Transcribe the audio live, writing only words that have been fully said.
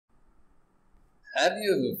Have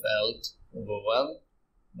you ever felt overwhelmed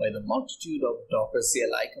by the multitude of Docker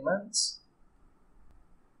CLI commands?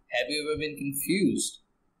 Have you ever been confused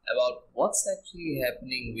about what's actually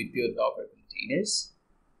happening with your Docker containers?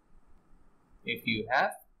 If you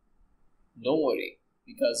have, don't worry,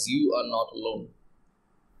 because you are not alone.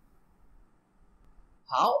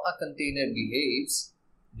 How a container behaves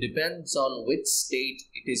depends on which state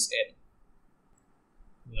it is in.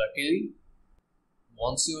 Luckily,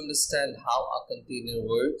 once you understand how a container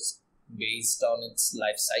works based on its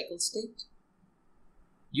lifecycle state,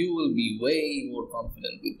 you will be way more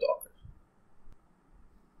confident with Docker.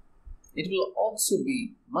 It will also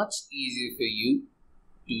be much easier for you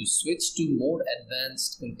to switch to more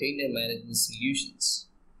advanced container management solutions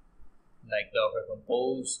like Docker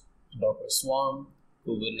Compose, Docker Swarm,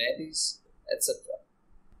 Kubernetes, etc.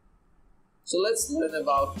 So let's learn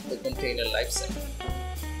about the container lifecycle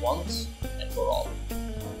once and for all.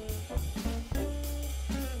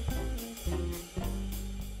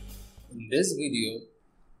 In this video,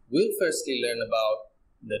 we'll firstly learn about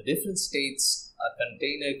the different states a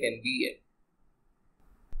container can be in.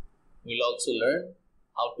 We'll also learn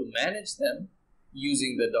how to manage them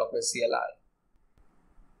using the Docker CLI.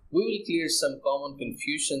 We will clear some common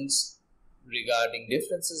confusions regarding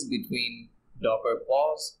differences between Docker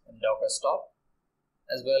pause and Docker stop,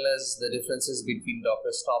 as well as the differences between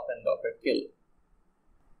Docker stop and Docker kill.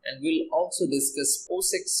 And we'll also discuss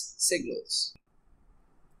POSIX Signals.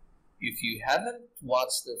 If you haven't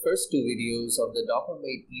watched the first two videos of the Docker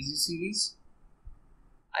Made Easy series,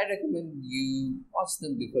 I recommend you watch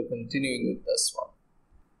them before continuing with this one.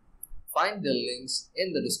 Find the links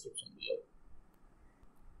in the description below.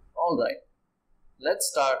 Alright, let's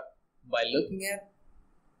start by looking at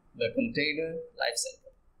the container lifecycle.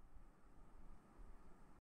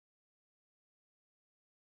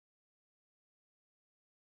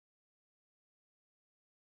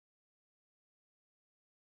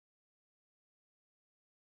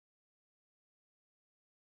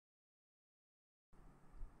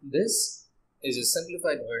 This is a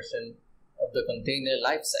simplified version of the container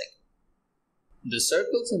lifecycle. The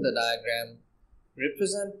circles in the diagram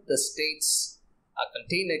represent the states a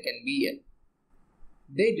container can be in.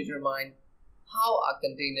 They determine how a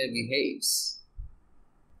container behaves.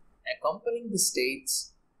 Accompanying the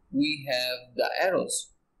states, we have the arrows,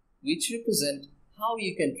 which represent how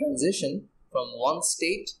you can transition from one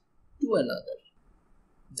state to another.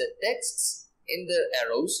 The texts in the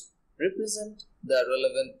arrows represent the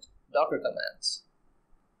relevant Docker commands.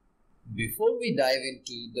 Before we dive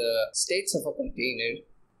into the states of a container,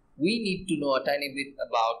 we need to know a tiny bit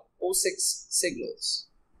about POSIX Signals.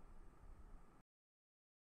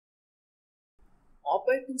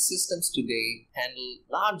 Operating systems today handle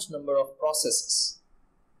large number of processes.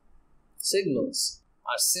 Signals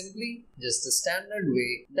are simply just a standard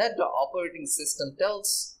way that the operating system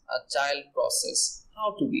tells a child process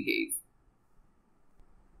how to behave.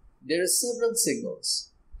 There are several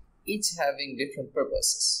signals, each having different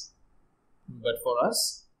purposes. But for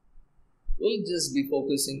us, we'll just be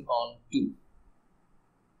focusing on two.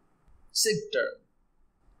 SIGTERM.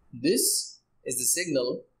 This is the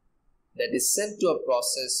signal that is sent to a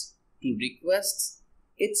process to request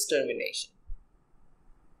its termination.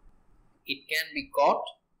 It can be caught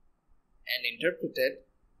and interpreted,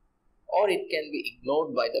 or it can be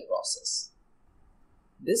ignored by the process.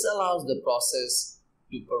 This allows the process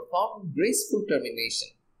to perform graceful termination,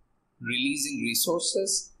 releasing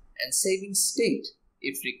resources and saving state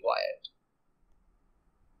if required.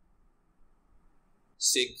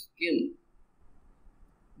 SIGKILL.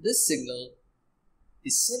 This signal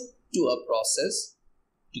is sent to a process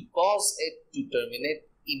to cause it to terminate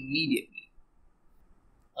immediately.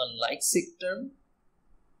 Unlike SIGTERM,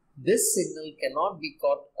 this signal cannot be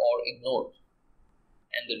caught or ignored,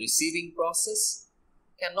 and the receiving process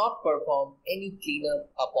cannot perform any cleanup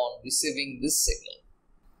upon receiving this signal.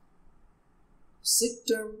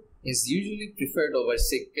 SIGTERM is usually preferred over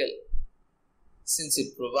SIGKILL since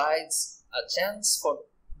it provides a chance for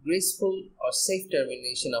graceful or safe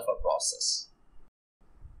termination of a process.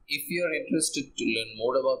 If you are interested to learn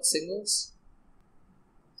more about signals,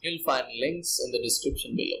 you'll find links in the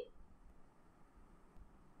description below.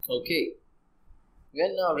 Okay, we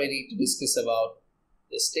are now ready to discuss about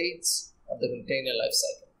the states of the container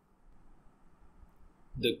lifecycle.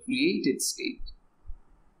 The created state.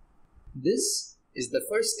 This is the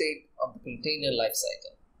first state of the container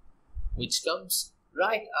lifecycle, which comes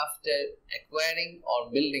right after acquiring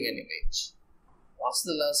or building an image. Watch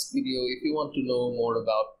the last video if you want to know more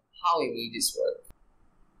about how images work.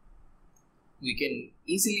 We can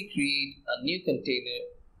easily create a new container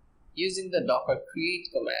using the docker create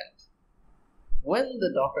command. When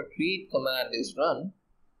the docker create command is run,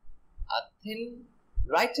 a thin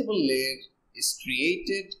writable layer is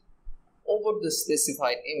created over the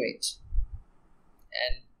specified image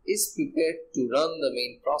and is prepared to run the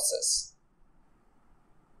main process.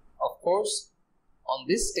 Of course, on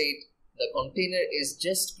this state, the container is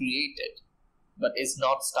just created but is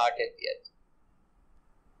not started yet.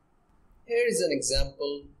 Here is an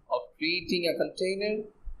example of creating a container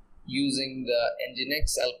using the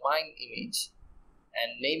Nginx Alpine image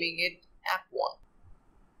and naming it app1.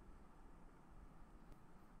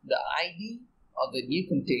 The ID of the new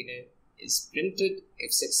container is printed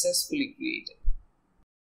if successfully created.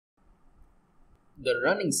 The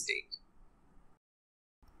running state.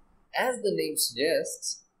 As the name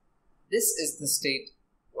suggests, this is the state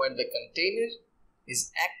where the container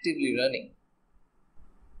is actively running,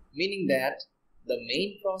 meaning that the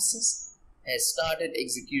main process has started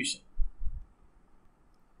execution.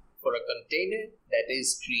 For a container that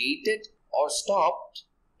is created or stopped,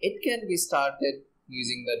 it can be started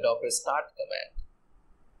using the docker start command.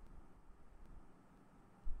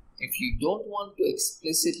 If you don't want to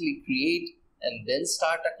explicitly create and then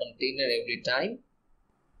start a container every time,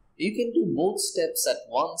 you can do both steps at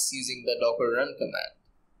once using the docker run command.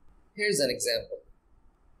 Here's an example.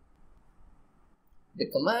 The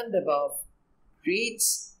command above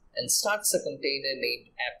creates and starts a container named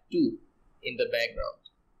app2 in the background.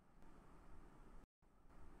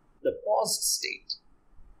 The paused state.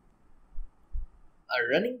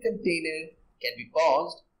 A running container can be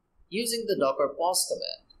paused using the docker pause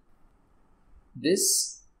command.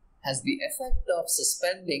 This has the effect of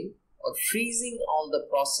suspending or freezing all the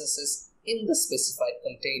processes in the specified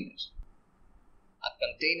container. A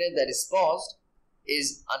container that is paused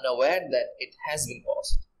is unaware that it has been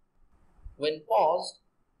paused. When paused,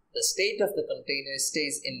 the state of the container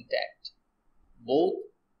stays intact, both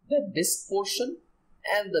the disk portion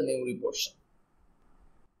and the memory portion.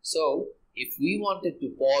 So, if we wanted to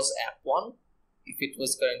pause app1, if it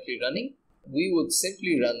was currently running, we would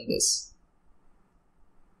simply run this.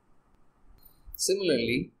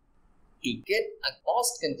 Similarly, to get a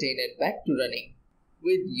paused container back to running,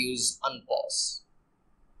 we'd use unpause.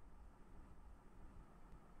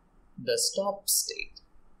 The stop state.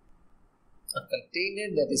 A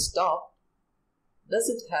container that is stopped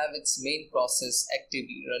doesn't have its main process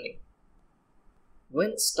actively running.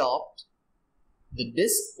 When stopped, the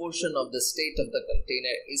disk portion of the state of the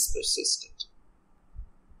container is persistent.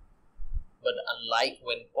 But unlike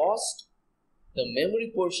when paused, the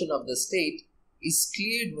memory portion of the state is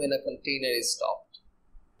cleared when a container is stopped.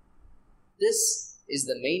 This is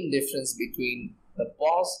the main difference between the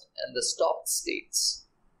paused and the stopped states.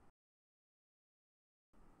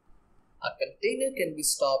 A container can be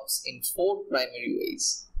stopped in 4 primary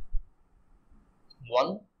ways.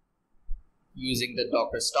 1. Using the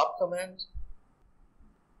docker stop command.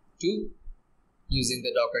 2. Using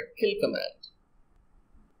the docker kill command.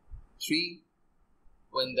 3.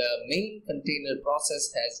 When the main container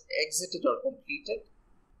process has exited or completed.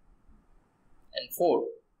 And 4.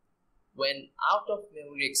 When out of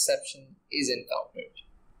memory exception is encountered.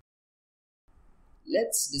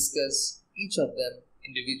 Let's discuss each of them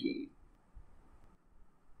individually.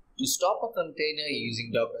 To stop a container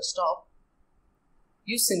using docker stop,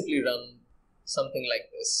 you simply run something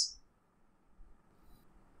like this.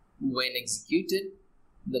 When executed,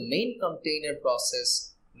 the main container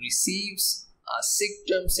process receives a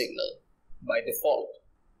SIG-term signal by default,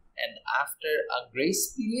 and after a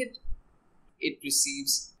grace period, it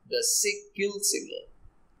receives the SIG-kill signal.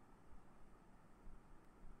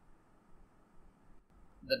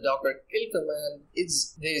 The docker kill command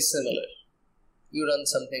is very similar. You run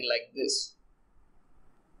something like this.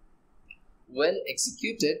 When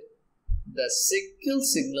executed, the SIG-kill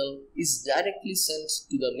signal is directly sent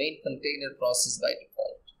to the main container process by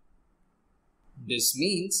default. This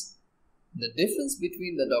means the difference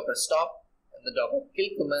between the docker stop and the docker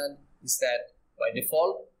kill command is that by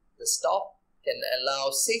default, the stop can allow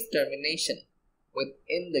safe termination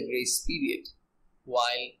within the grace period,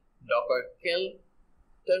 while docker kill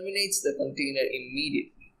terminates the container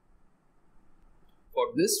immediately. For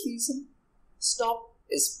this reason, stop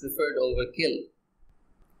is preferred over kill.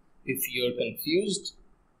 If you are confused,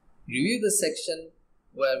 review the section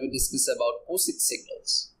where we discuss about POSIX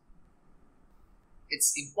signals.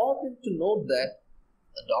 It's important to note that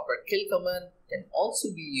the docker kill command can also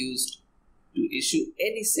be used to issue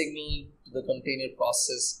any signal to the container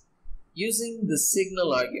process using the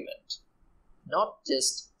signal argument, not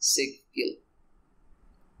just SIG-kill.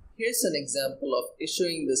 Here's an example of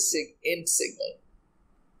issuing the SIG-int signal.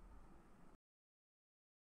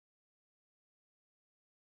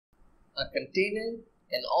 A container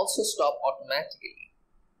can also stop automatically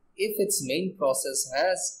if its main process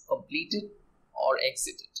has completed or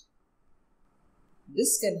exited.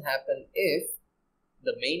 This can happen if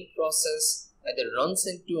the main process either runs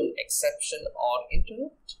into an exception or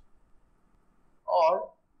interrupt,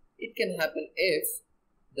 or it can happen if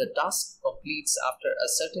the task completes after a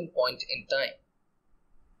certain point in time,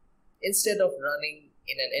 instead of running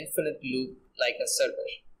in an infinite loop like a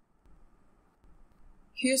server.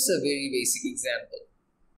 Here's a very basic example.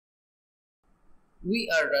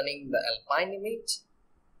 We are running the Alpine image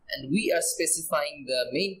and we are specifying the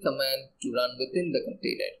main command to run within the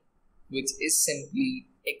container, which is simply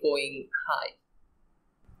echoing hi.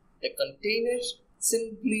 The container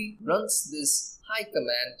simply runs this hi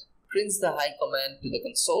command, prints the hi command to the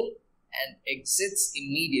console, and exits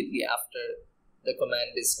immediately after the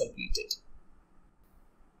command is completed.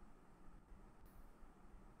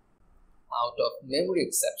 Out of memory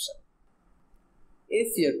exception.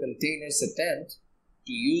 If your containers attempt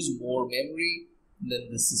to use more memory than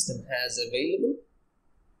the system has available,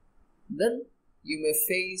 then you may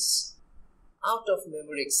face out of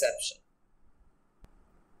memory exception.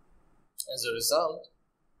 As a result,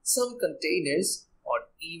 some containers or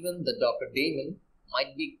even the Docker daemon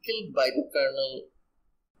might be killed by the kernel.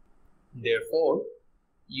 Therefore,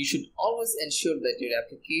 you should always ensure that your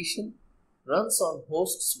application runs on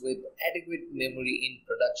hosts with adequate memory in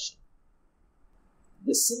production.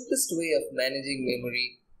 The simplest way of managing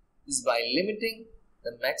memory is by limiting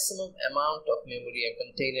the maximum amount of memory a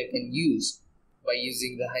container can use by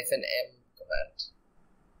using the -m command.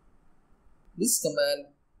 This command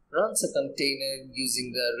runs a container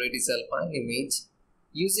using the Redis Alpine image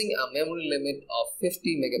using a memory limit of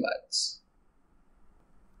 50 megabytes.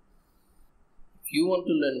 If you want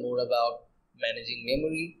to learn more about managing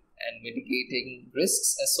memory and mitigating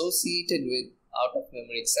risks associated with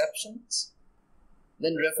out-of-memory exceptions,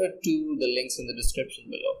 then refer to the links in the description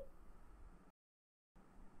below.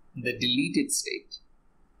 The deleted state.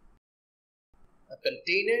 A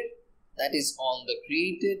container that is on the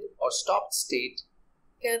created or stopped state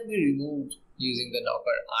can be removed using the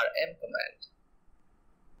Docker rm command.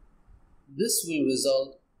 This will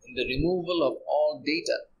result in the removal of all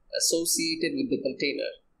data associated with the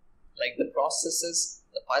container, like the processes,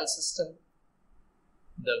 the file system,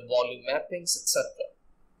 the volume mappings, etc.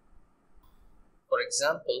 For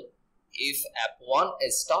example, if app1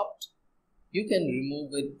 is stopped, you can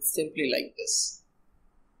remove it simply like this.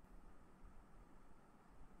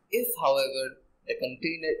 If, however, the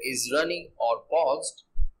container is running or paused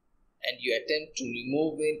and you attempt to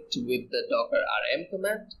remove it with the Docker rm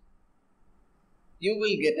command, you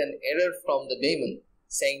will get an error from the daemon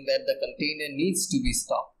saying that the container needs to be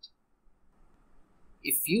stopped.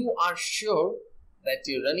 If you are sure that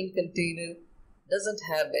your running container doesn't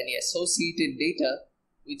have any associated data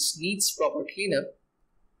which needs proper cleanup,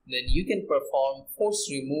 then you can perform force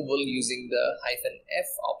removal using the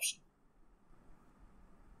 -f option.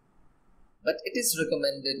 But it is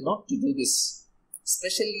recommended not to do this,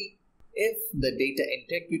 especially if the data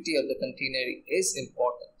integrity of the container is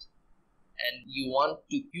important and you want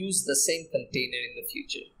to use the same container in the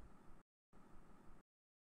future.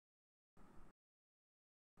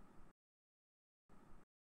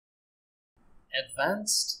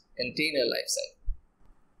 Advanced Container Lifecycle.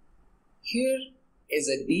 Here is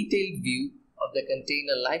a detailed view of the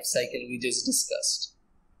container lifecycle we just discussed.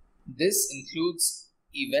 This includes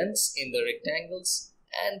events in the rectangles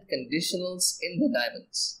and conditionals in the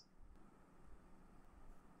diamonds.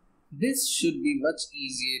 This should be much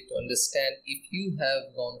easier to understand if you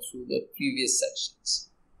have gone through the previous sections.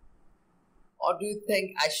 Or do you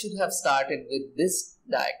think I should have started with this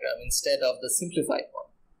diagram instead of the simplified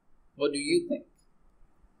one? What do you think?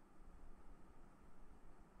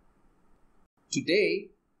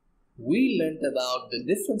 Today, we learned about the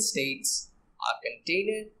different states a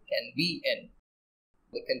container can be in,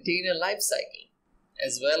 the container lifecycle,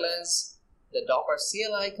 as well as the Docker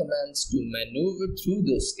CLI commands to maneuver through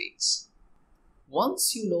those states.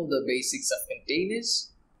 Once you know the basics of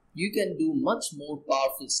containers, you can do much more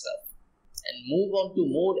powerful stuff and move on to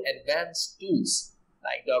more advanced tools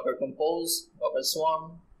like Docker Compose, Docker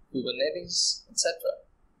Swarm, Kubernetes, etc.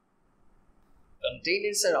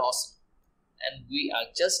 Containers are awesome, and we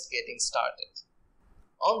are just getting started.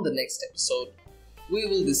 On the next episode, we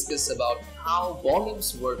will discuss about how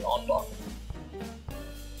volumes work on Docker.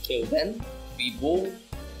 Till then, be bold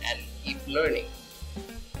and keep learning.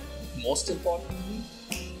 Most importantly,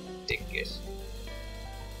 take care.